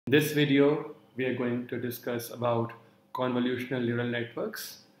This video, we are going to discuss about convolutional neural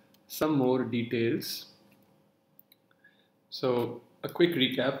networks, some more details. So a quick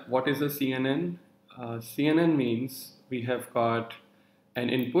recap, what is a CNN? CNN means we have got an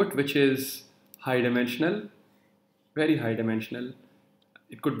input which is high dimensional, very high dimensional.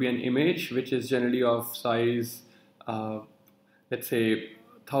 It could be an image which is generally of size, let's say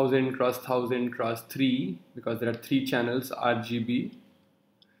 1000 cross 1000 cross 3, because there are 3 channels RGB.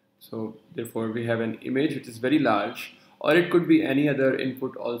 So therefore we have an image which is very large, or it could be any other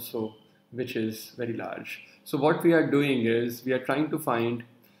input also which is very large. So what we are doing is we are trying to find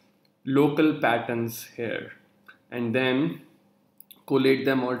local patterns here and then collate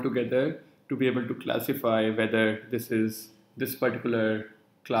them all together to be able to classify whether this is this particular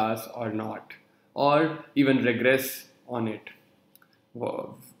class or not, or even regress on it.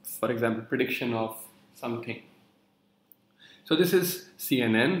 For example, prediction of something. So this is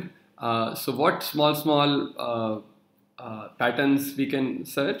CNN. So what small patterns we can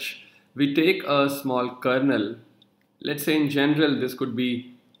search? We take a small kernel. Let's say in general this could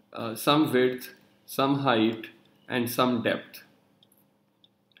be some width, some height, and some depth.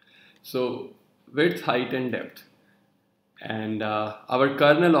 So width, height, and depth. And our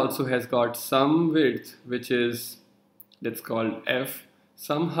kernel also has got some width, which is, let's call f,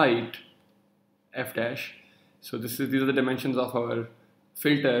 some height, f dash. So these are the dimensions of our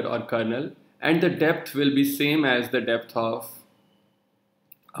filter or kernel, and the depth will be same as the depth of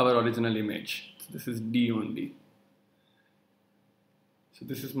our original image. So this is D only. So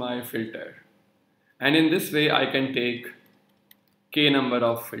this is my filter. And in this way I can take k number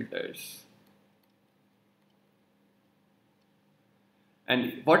of filters.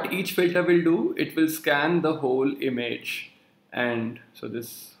 And what each filter will do, it will scan the whole image. And so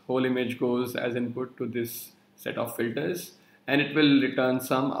this whole image goes as input to this set of filters, and it will return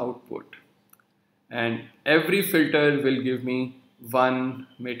some output. And every filter will give me one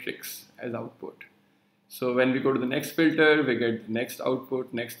matrix as output. So when we go to the next filter, we get the next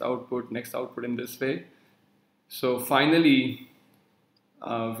output, next output, next output in this way. So finally,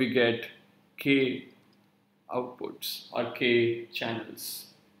 we get k outputs or k channels.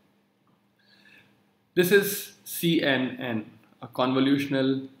 This is CNN, a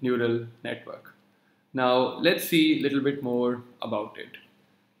convolutional neural network. Now let's see a little bit more about it.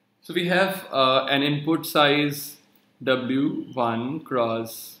 So we have an input size W1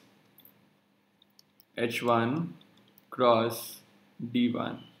 cross H1 cross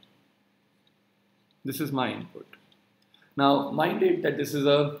D1. This is my input. Now mind it that this is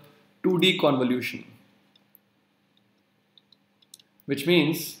a 2D convolution, which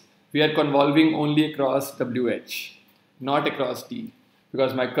means we are convolving only across WH, not across D,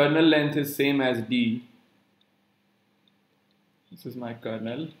 because my kernel length is same as D. This is my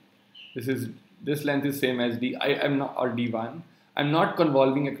kernel. This length is same as D. I am not, or D1. I'm not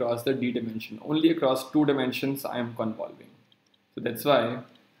convolving across the D dimension. Only across 2 dimensions I am convolving. So that's why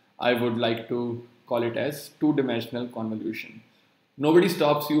I would like to call it as 2-dimensional convolution. Nobody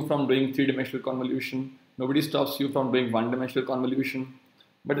stops you from doing 3-dimensional convolution. Nobody stops you from doing 1-dimensional convolution.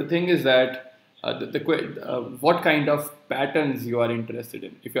 But the thing is that what kind of patterns you are interested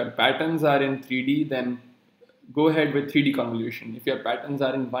in. If your patterns are in 3D, then go ahead with 3D convolution. If your patterns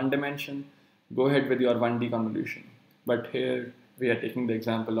are in 1 dimension, go ahead with your 1D convolution. But here we are taking the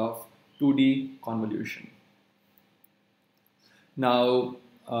example of 2D convolution. Now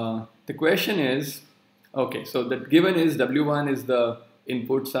the question is, okay, so the given is W1 is the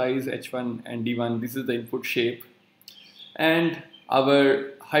input size, H1 and D1, this is the input shape, and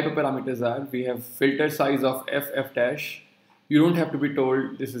our hyperparameters are, we have filter size of f dash. You don't have to be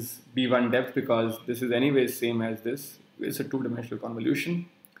told this is B1 depth, because this is anyway same as this. It's a 2-dimensional convolution.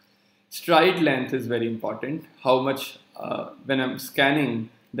 Stride length is very important. How much, when I'm scanning,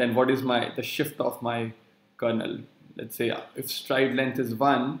 then what is the shift of my kernel? Let's say if stride length is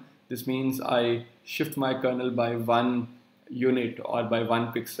 1, this means I shift my kernel by 1 unit or by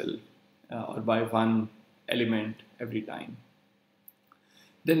 1 pixel or by 1 element every time.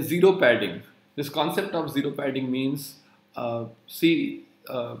 Then zero padding. This concept of zero padding means,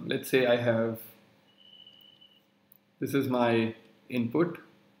 let's say I have, this is my input.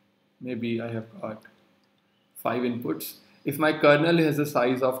 Maybe I have got 5 inputs. If my kernel has a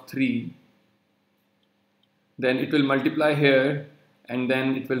size of 3, then it will multiply here and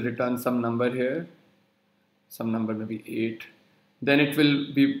then it will return some number here, some number maybe 8. Then it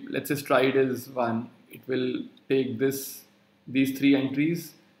will be, let's say stride is 1. It will take these 3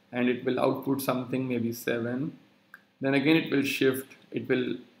 entries and it will output something maybe 7. Then again it will shift, it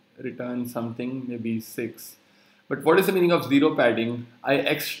will return something maybe 6. But what is the meaning of zero padding? I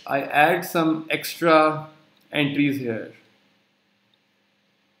add some extra entries here.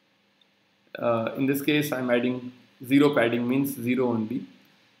 In this case, I'm adding zero padding, means zero only.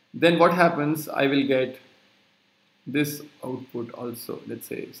 Then what happens? I will get this output also, let's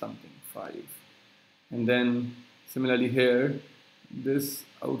say something 5. And then similarly here, this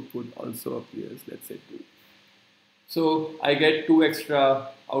output also appears, let's say 2. So I get 2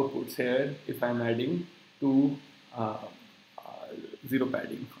 extra outputs here if I'm adding 2 uh, zero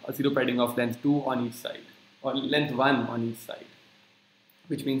padding, a zero padding of length 2 on each side, or length 1 on each side,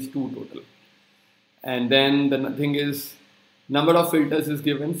 which means 2 total. And then the thing is, number of filters is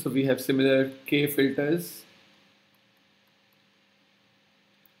given, so we have similar k filters.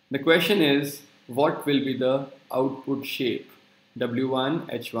 The question is, what will be the output shape? W1,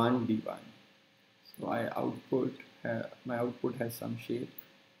 H1, D1. So my output has some shape.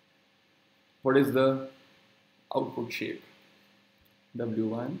 What is the output shape?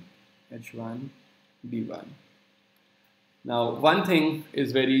 W1, H1, D1. Now, one thing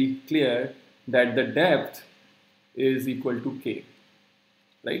is very clear, that the depth is equal to k,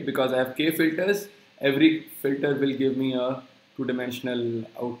 right? Because I have k filters, every filter will give me a two-dimensional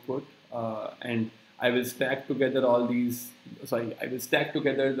output, and I will stack together I will stack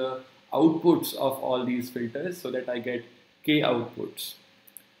together the outputs of all these filters so that I get k outputs.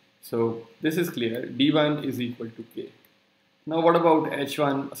 So this is clear, D1 is equal to k. Now what about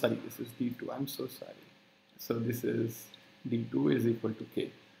H1, this is D2, I'm so sorry. So this is D2 is equal to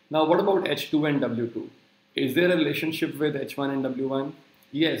k. Now what about H2 and W2? Is there a relationship with H1 and W1?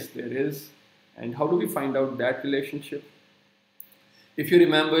 Yes, there is. And how do we find out that relationship? If you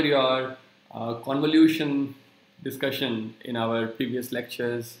remember your convolution discussion in our previous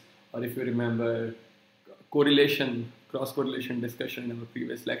lectures, or if you remember cross-correlation discussion in our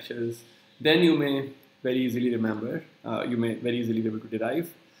previous lectures, then you may very easily remember, you may very easily be able to derive.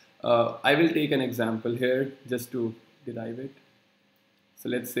 I will take an example here just to derive it. So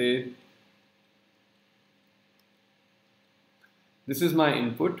let's say this is my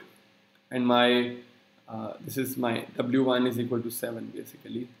input, and this is my W1 is equal to 7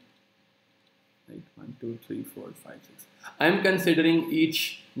 basically. Right? 1, 2, 3, 4, 5, 6. I'm considering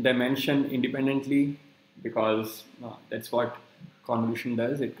each dimension independently because that's what convolution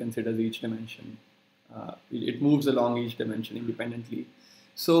does. It considers each dimension. It moves along each dimension independently.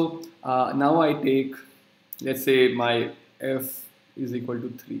 So now I take, let's say my f is equal to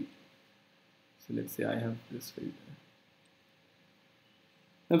 3. So let's say I have this filter.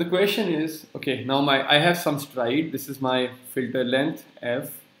 Now the question is, okay, now I have some stride. This is my filter length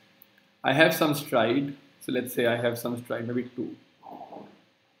f. I have some stride. So let's say I have some stride, maybe 2.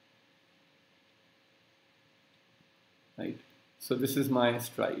 Right. So this is my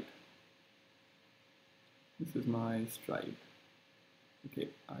stride. This is my stride. Okay,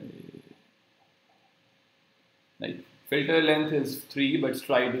 right. Filter length is 3, but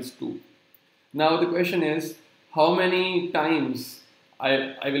stride is 2. Now the question is, how many times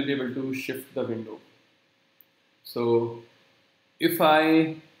I will be able to shift the window? So if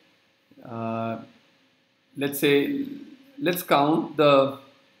I, let's count the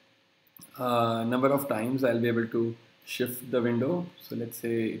number of times I'll be able to shift the window. So let's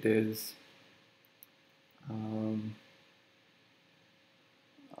say it is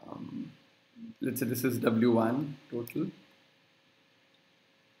let's say this is W1 total.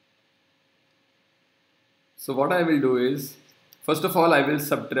 So what I will do is, first of all, I will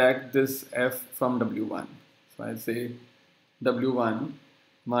subtract this f from W1. So I'll say W1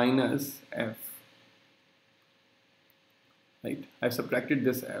 minus f. Right? I've subtracted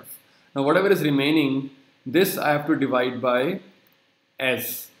this f. Now whatever is remaining, this I have to divide by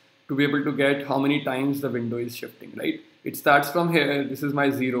s to be able to get how many times the window is shifting, right? It starts from here, this is my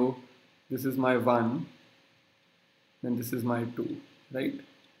 0, this is my 1, and this is my 2, right?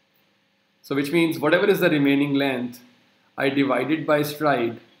 So which means whatever is the remaining length, I divide it by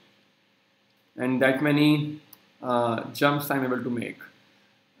stride, and that many jumps I'm able to make.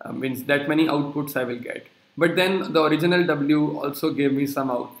 Means that many outputs I will get. But then the original W also gave me some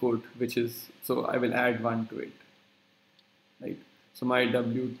output, which is, so I will add 1 to it, right? So my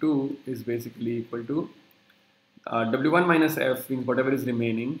W2 is basically equal to W1 minus f, means whatever is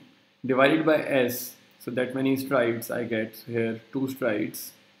remaining, divided by s, so that many strides I get. So here 2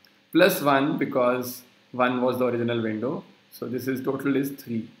 strides, plus 1 because 1 was the original window. So this is total is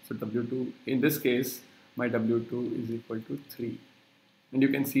 3. So W2, in this case, my W2 is equal to 3. And you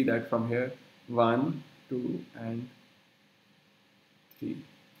can see that from here, 1, 2, and 3.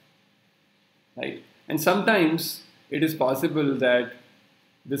 Right? And sometimes it is possible that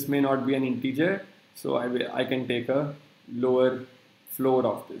this may not be an integer, So I can take a lower floor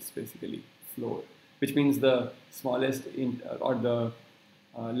of this, basically floor, which means the smallest or the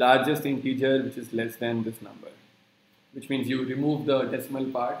largest integer which is less than this number, which means you remove the decimal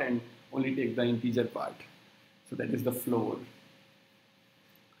part and only take the integer part. So that is the floor.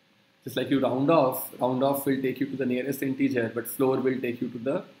 Just like you round off will take you to the nearest integer, but floor will take you to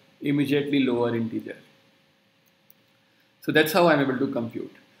the immediately lower integer. So that's how I'm able to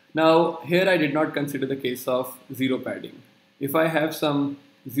compute. Now here I did not consider the case of zero padding. If I have some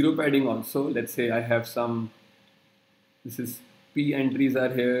zero padding also, let's say I have some, this is P entries are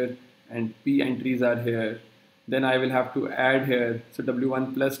here and P entries are here, then I will have to add here, so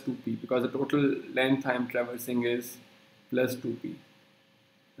W1 plus 2P, because the total length I am traversing is plus 2P,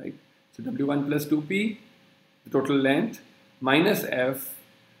 right? So W1 plus 2P, the total length, minus F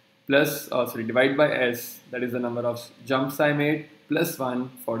plus, divide by S, that is the number of jumps I made, plus 1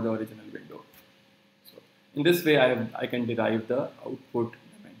 for the original window. So in this way I can derive the output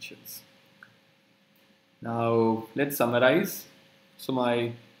dimensions. Now let's summarize. So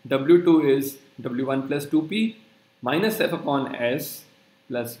my W2 is W1 plus 2P minus F upon S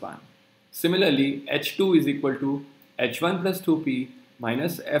plus 1. Similarly, H2 is equal to H1 plus 2P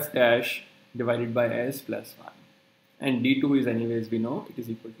minus F dash divided by S plus 1. And D2 is, anyways, we know it is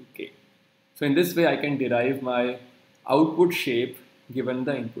equal to K. So in this way I can derive my output shape given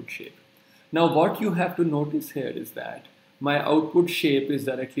the input shape. Now what you have to notice here is that my output shape is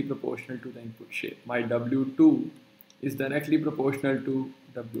directly proportional to the input shape. My W2 is directly proportional to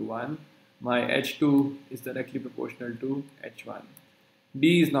W1. My H2 is directly proportional to H1.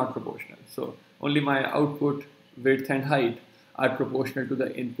 D is not proportional. So only my output width and height are proportional to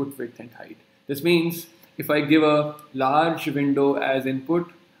the input width and height. This means if I give a large window as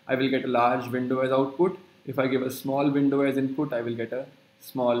input, I will get a large window as output. If I give a small window as input, I will get a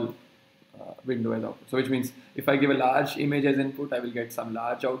small window as output. So which means if I give a large image as input, I will get some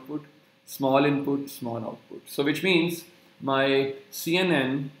large output, small input, small output. So which means my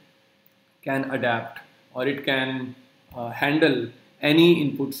CNN can adapt, or it can handle any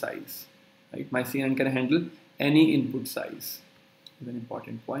input size, right? My CNN can handle any input size. Is an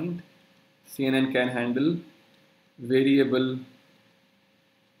important point. CNN can handle variable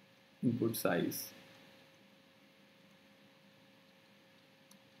input size.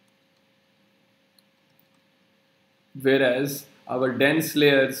 Whereas our dense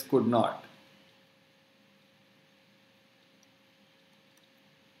layers could not.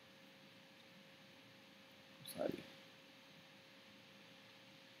 Sorry.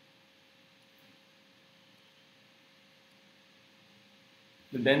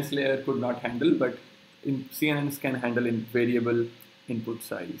 The dense layer could not handle, but CNNs can handle in variable input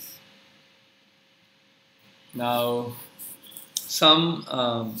size. Now, some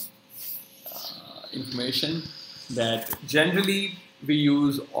information that generally we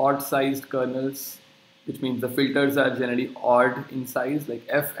use odd sized kernels, which means the filters are generally odd in size, like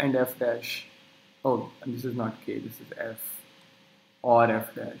F and F dash. Oh, and this is not K, this is F or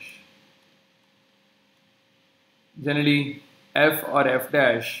F dash. Generally, F or F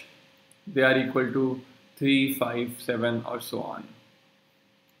dash, they are equal to 3, 5, 7 or so on.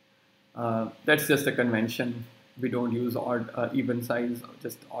 That's just a convention. We don't use odd, even size,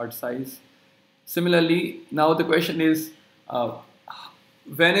 just odd size. Similarly, now the question is,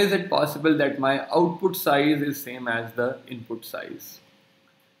 when is it possible that my output size is same as the input size?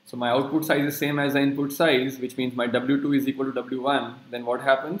 So my output size is same as the input size, which means my W2 is equal to W1. Then what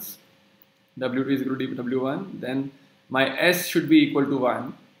happens? W2 is equal to W1. Then my S should be equal to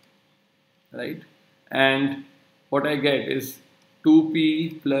 1, right? And what I get is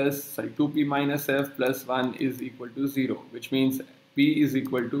 2P minus F plus 1 is equal to 0, which means P is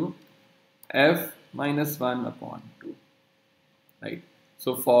equal to F minus 1 upon 2, right?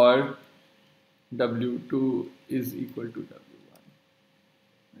 So for W2 is equal to W1,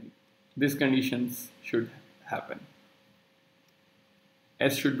 right? These conditions should happen.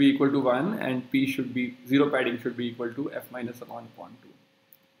 S should be equal to 1 and P should be, zero padding should be equal to F minus 1 upon 2.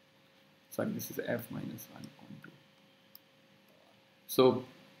 Sorry, this is F minus 1 upon 2. So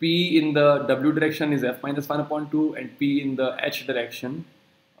P in the W direction is F minus 1 upon 2 and P in the H direction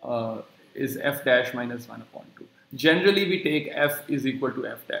is F dash minus 1 upon 2. Generally, we take F is equal to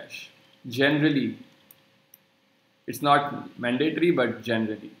F dash. Generally, it's not mandatory, but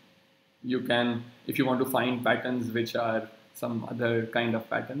generally. You can, if you want to find patterns which are some other kind of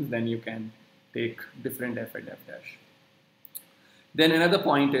patterns, then you can take different F and F dash. Then another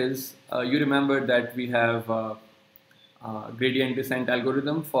point is, you remember that we have gradient descent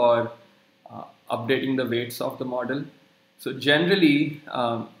algorithm for updating the weights of the model. So generally,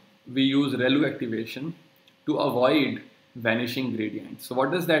 we use ReLU activation to avoid vanishing gradients. So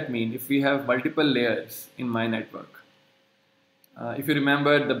what does that mean? If we have multiple layers in my network, if you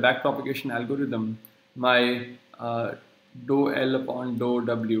remember the backpropagation algorithm, my dou L upon dou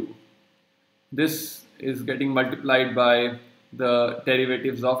W, this is getting multiplied by the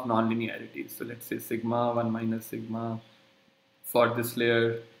derivatives of nonlinearities. So let's say sigma 1 minus sigma for this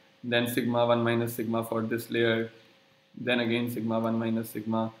layer, then sigma 1 minus sigma for this layer, then again sigma 1 minus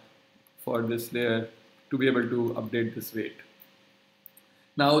sigma for this layer to be able to update this weight.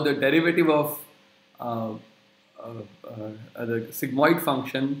 Now the derivative of uh, the sigmoid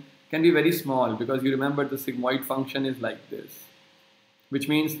function can be very small, because you remember the sigmoid function is like this, which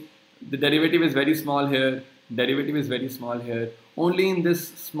means the derivative is very small here, derivative is very small here. Only in this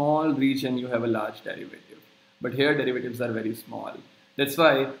small region you have a large derivative, but here derivatives are very small. That's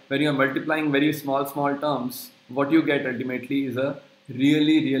why when you are multiplying very small terms, what you get ultimately is a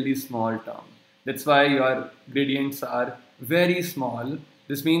really small term. That's why your gradients are very small.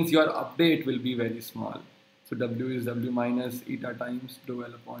 This means your update will be very small. So W is W minus eta times dou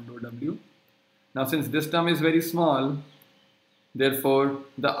L upon dou W. Now since this term is very small, therefore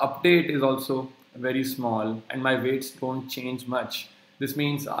the update is also very small and my weights don't change much. This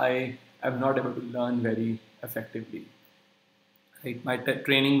means I am not able to learn very effectively. Right? My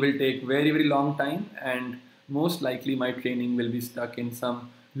training will take very long time, and most likely my training will be stuck in some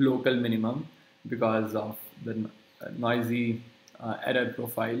local minimum because of the noisy error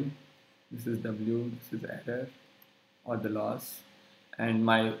profile. This is W, this is error or the loss, and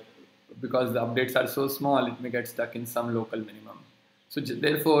because the updates are so small, it may get stuck in some local minimum. So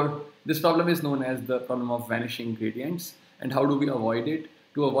therefore, this problem is known as the problem of vanishing gradients. And how do we avoid it?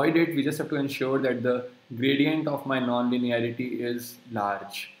 To avoid it, we just have to ensure that the gradient of my nonlinearity is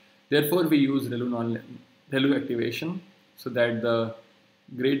large. Therefore, we use ReLU activation so that the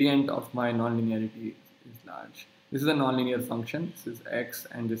gradient of my nonlinearity is large. This is a nonlinear function. This is x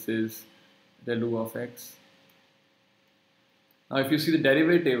and this is ReLU of x. Now if you see the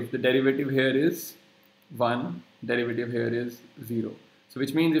derivative here is 1, derivative here is 0. So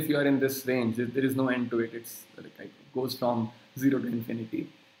which means if you are in this range, there is no end to it. It's like it goes from 0 to infinity.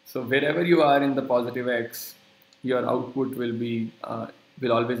 So wherever you are in the positive x, your output will be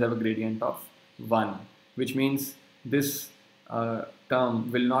will always have a gradient of 1, which means this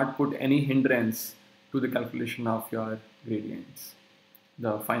term will not put any hindrance to the calculation of your gradients,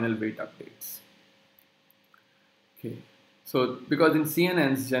 the final weight updates. Okay. So because in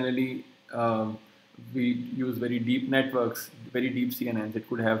CNNs generally we use very deep networks, very deep CNNs. It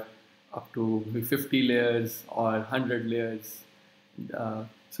could have up to 50 layers or 100 layers.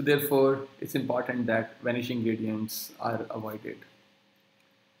 So therefore, it's important that vanishing gradients are avoided.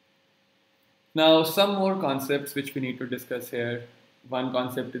 Now, some more concepts which we need to discuss here. One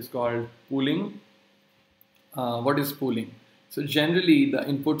concept is called pooling. What is pooling? So generally, the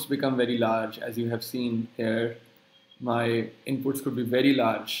inputs become very large, as you have seen here. My inputs could be very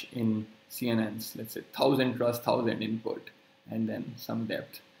large in CNNs, let's say 1000 cross 1000 input and then some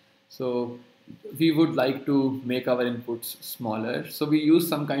depth. So we would like to make our inputs smaller. So we use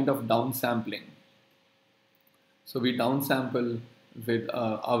some kind of downsampling. So we downsample with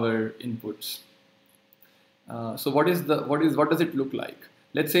our inputs. So what does it look like?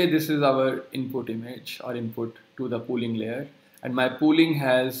 Let's say this is our input image or input to the pooling layer, and my pooling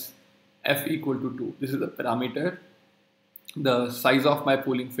has f equal to 2. This is the parameter. The size of my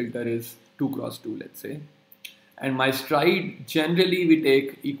pooling filter is 2 cross 2, let's say. And my stride, generally we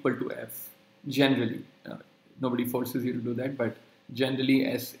take equal to f. Generally, nobody forces you to do that, but generally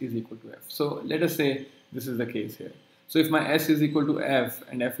s is equal to f. So let us say this is the case here. So if my s is equal to f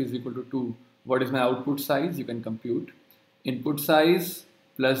and f is equal to 2, what is my output size? You can compute. Input size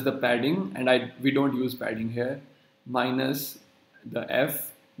plus the padding, and we don't use padding here, minus the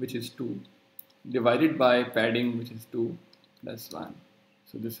f, which is 2, divided by padding, which is 2 plus 1.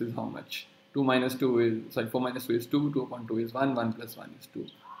 So this is how much? 4 minus 2 is 2, 2 upon 2 is 1, 1 plus 1 is 2.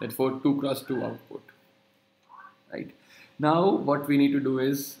 Therefore 2 cross 2 output. Right? Now what we need to do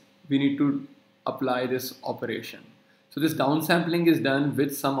is, we need to apply this operation. So this downsampling is done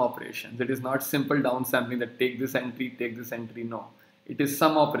with some operations. It is not simple downsampling that take this entry, no. It is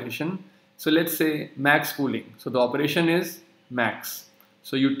some operation. So let's say max pooling. So the operation is max.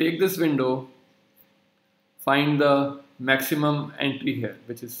 So you take this window, find the maximum entry here,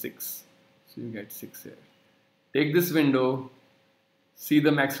 which is 6. So you get 6 here. Take this window, see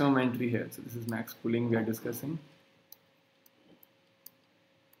the maximum entry here. So this is max pooling we are discussing.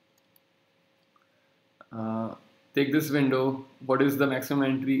 Take this window, what is the maximum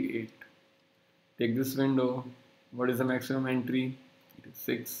entry? 8. Take this window, what is the maximum entry? It is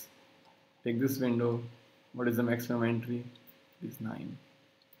 6. take this window. What is the maximum entry? It is 9.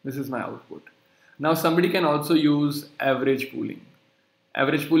 This is my output. Now somebody can also use average pooling.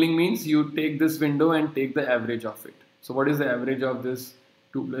 Average pooling means you take this window and take the average of it. So what is the average of this?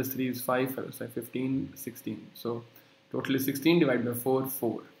 2 plus 3 is 5, so 15, 16. So total is 16 divided by 4,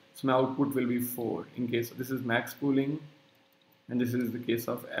 4. So my output will be 4 in case this is max pooling, and this is the case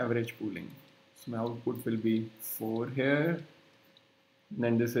of average pooling. So my output will be 4 here. And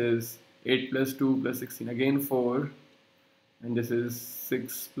then this is 8 plus 2 plus 16, again 4. And this is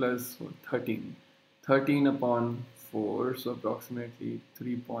 6 plus 4, 13. 13 upon 4, so approximately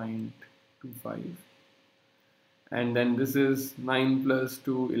 3.25. And then this is 9 plus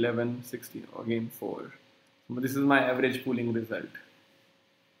 2, 11, 16, again 4. So this is my average pooling result.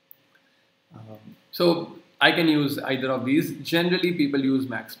 So I can use either of these. Generally people use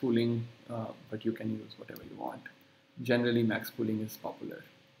max pooling, but you can use whatever you want. Generally max pooling is popular.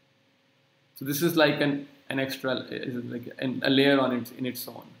 So this is like an extra, like a layer on it in its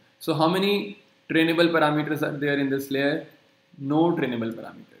own. So how many trainable parameters are there in this layer? No trainable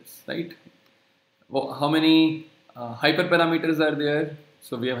parameters, right? Well, how many hyperparameters are there?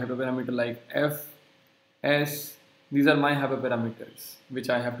 So we have hyperparameter like f, s. These are my hyperparameters which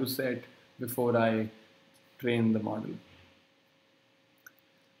I have to set before I train the model.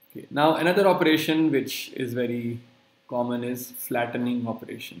 Okay. Now another operation which is very common is flattening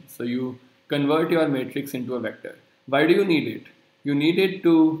operation. So you convert your matrix into a vector. Why do you need it? You need it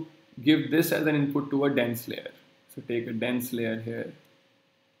to give this as an input to a dense layer. So take a dense layer here.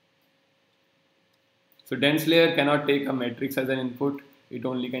 So dense layer cannot take a matrix as an input. It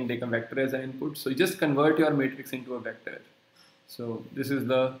only can take a vector as an input. So you just convert your matrix into a vector. So this is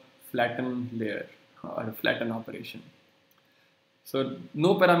the flatten layer or a flatten operation. So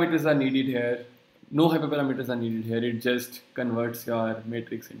no parameters are needed here. No hyperparameters are needed here. It just converts your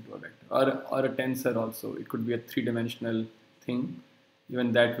matrix into a vector or a tensor also. It could be a three-dimensional thing.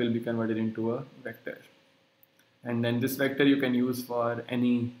 Even that will be converted into a vector. And then this vector you can use for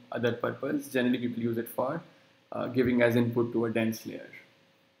any other purpose. Generally people use it for giving as input to a dense layer.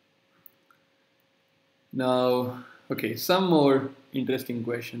 Now, okay, some more interesting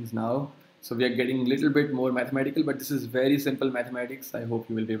questions now. So we are getting a little bit more mathematical, but this is very simple mathematics. I hope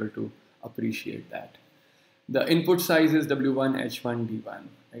you will be able to appreciate that. The input size is W1, H1, D1.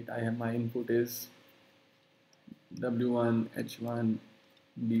 Right? I have my input is W1, H1,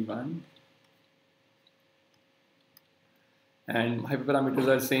 D1. And hyperparameters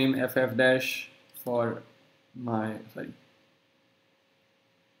are same, FF dash for my, F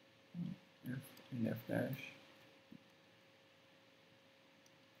and F dash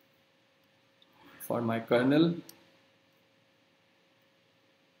for my kernel.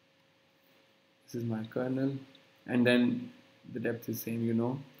 This is my kernel, and then the depth is same, you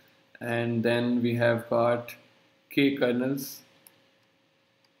know. And then we have got K kernels,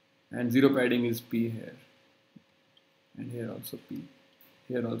 and zero padding is P here. And here also P,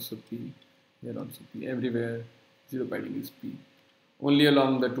 here also P, here also P, everywhere zero padding is P. Only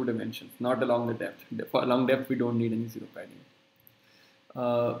along the two dimensions, not along the depth. Along depth we don't need any zero padding.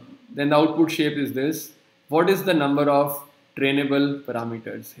 Then the output shape is this. What is the number of trainable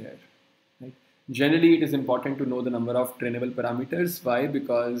parameters here? Right? Generally it is important to know the number of trainable parameters. Why?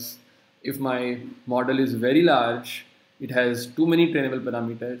 Because if my model is very large, it has too many trainable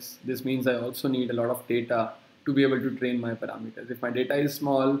parameters. This means I also need a lot of data to be able to train my parameters. If my data is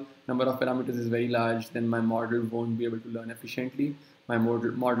small, number of parameters is very large, then my model won't be able to learn efficiently. My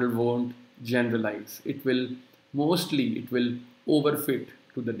model won't generalize. It will overfit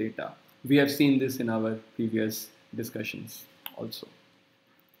to the data. We have seen this in our previous discussions also.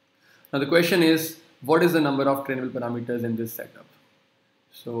 Now the question is, what is the number of trainable parameters in this setup?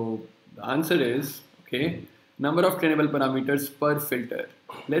 So the answer is, okay, number of trainable parameters per filter.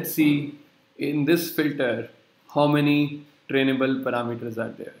 Let's see in this filter how many trainable parameters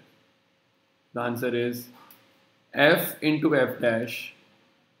are there. The answer is f into f dash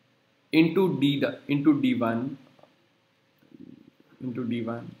into d1,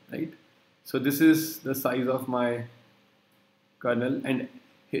 right? So this is the size of my kernel, and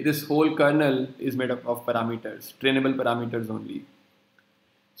this whole kernel is made up of parameters, trainable parameters only.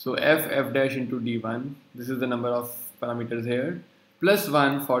 So f dash into d1, this is the number of parameters here, plus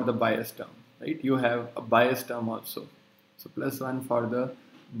 1 for the bias term, right? You have a bias term also. So plus 1 for the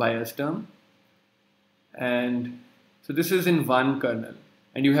bias term. And so this is in one kernel,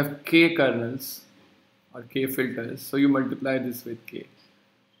 and you have k kernels or k filters, so you multiply this with k.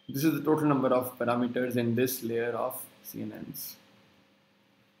 This is the total number of parameters in this layer of CNNs.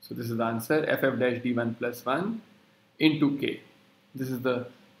 So this is the answer, ff dash d1 plus 1 into k. This is the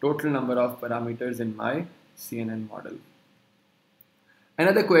total number of parameters in my CNN model.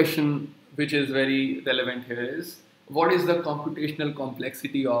 Another question which is very relevant here is, what is the computational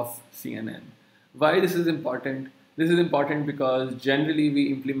complexity of CNN? Why this is important? This is important because generally we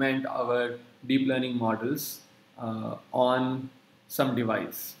implement our deep learning models on some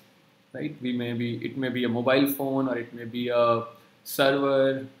device, right? It may be a mobile phone, or it may be a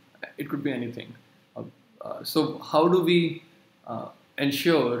server, it could be anything. So how do we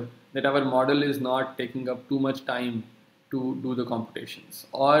ensure that our model is not taking up too much time to do the computations?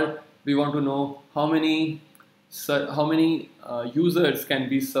 Or we want to know how many users can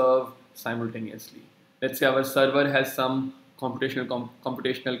be served simultaneously. Let's say our server has some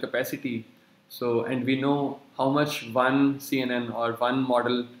computational capacity, so, and we know how much one CNN or one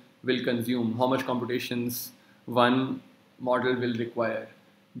model will consume, how much computations one model will require.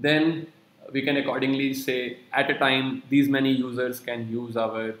 Then we can accordingly say, at a time, these many users can use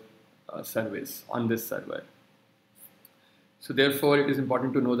our service on this server. So therefore, it is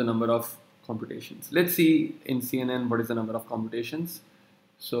important to know the number of computations. Let's see in CNN what is the number of computations.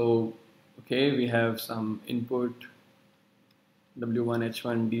 So, okay, we have some input W1,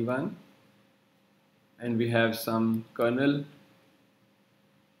 H1, D1, and we have some kernel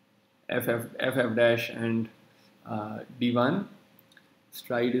FF dash and D1.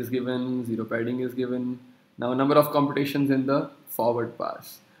 Stride is given, zero padding is given. Now number of computations in the forward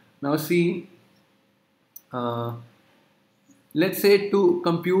pass. Now see, let's say to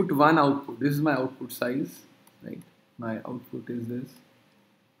compute one output, this is my output size, right? My output is this.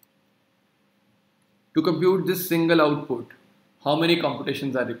 To compute this single output, how many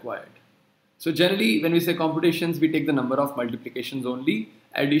computations are required? So generally, when we say computations, we take the number of multiplications only.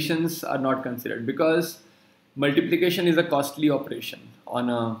 Additions are not considered because multiplication is a costly operation on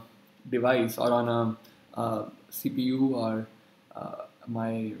a device or on a CPU or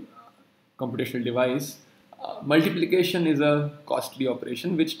my computational device. Multiplication is a costly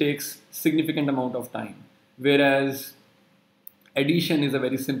operation which takes significant amount of time, whereas addition is a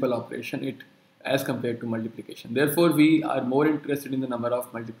very simple operation as compared to multiplication. Therefore, we are more interested in the number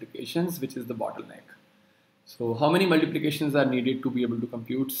of multiplications, which is the bottleneck. So how many multiplications are needed to be able to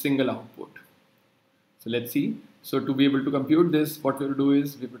compute single output? So let's see. So to be able to compute this, what we will do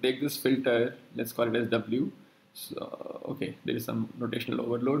is we will take this filter, let's call it as W. So, okay, there is some notational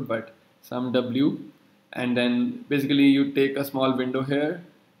overload, but some W. And then basically you take a small window here,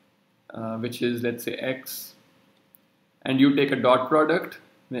 which is, let's say, X. And you take a dot product,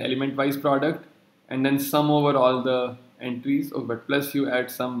 the element-wise product, and then sum over all the entries. Oh, but plus you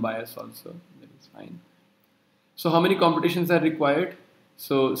add some bias also. That is fine. So how many computations are required?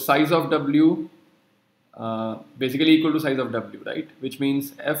 So size of W basically equal to size of W, right? Which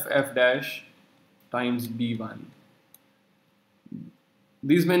means FF dash times D1.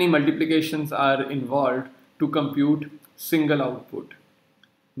 These many multiplications are involved to compute single output.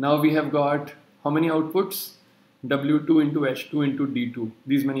 Now we have got how many outputs? W2 into H2 into D2.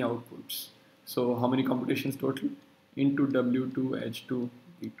 These many outputs. So how many computations total? Into W2, H2,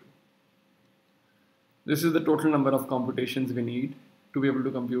 D2. This is the total number of computations we need to be able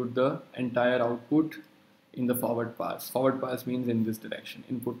to compute the entire output in the forward pass. Forward pass means in this direction,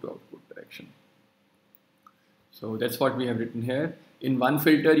 input to output direction. So that's what we have written here. In one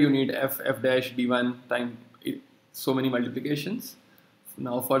filter, you need F dash D1 time so many multiplications.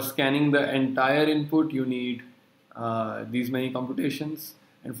 Now for scanning the entire input, you need these many computations.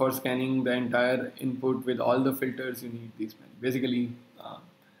 And for scanning the entire input with all the filters, you need these many. Basically,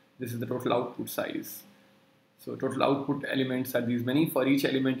 this is the total output size. So total output elements are these many. For each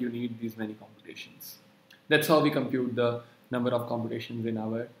element, you need these many computations. That's how we compute the number of computations in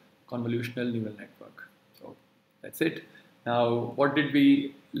our convolutional neural network. So that's it. Now, what did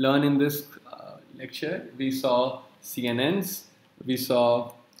we learn in this lecture? We saw CNNs. We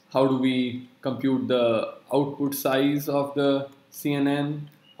saw how do we compute the output size of the CNN,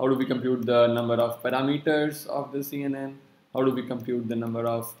 how do we compute the number of parameters of the CNN, how do we compute the number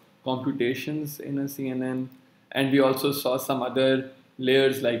of computations in a CNN, and we also saw some other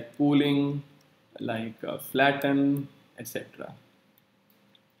layers like pooling, like flatten, etc.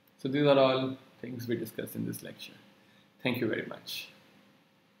 So these are all things we discussed in this lecture. Thank you very much.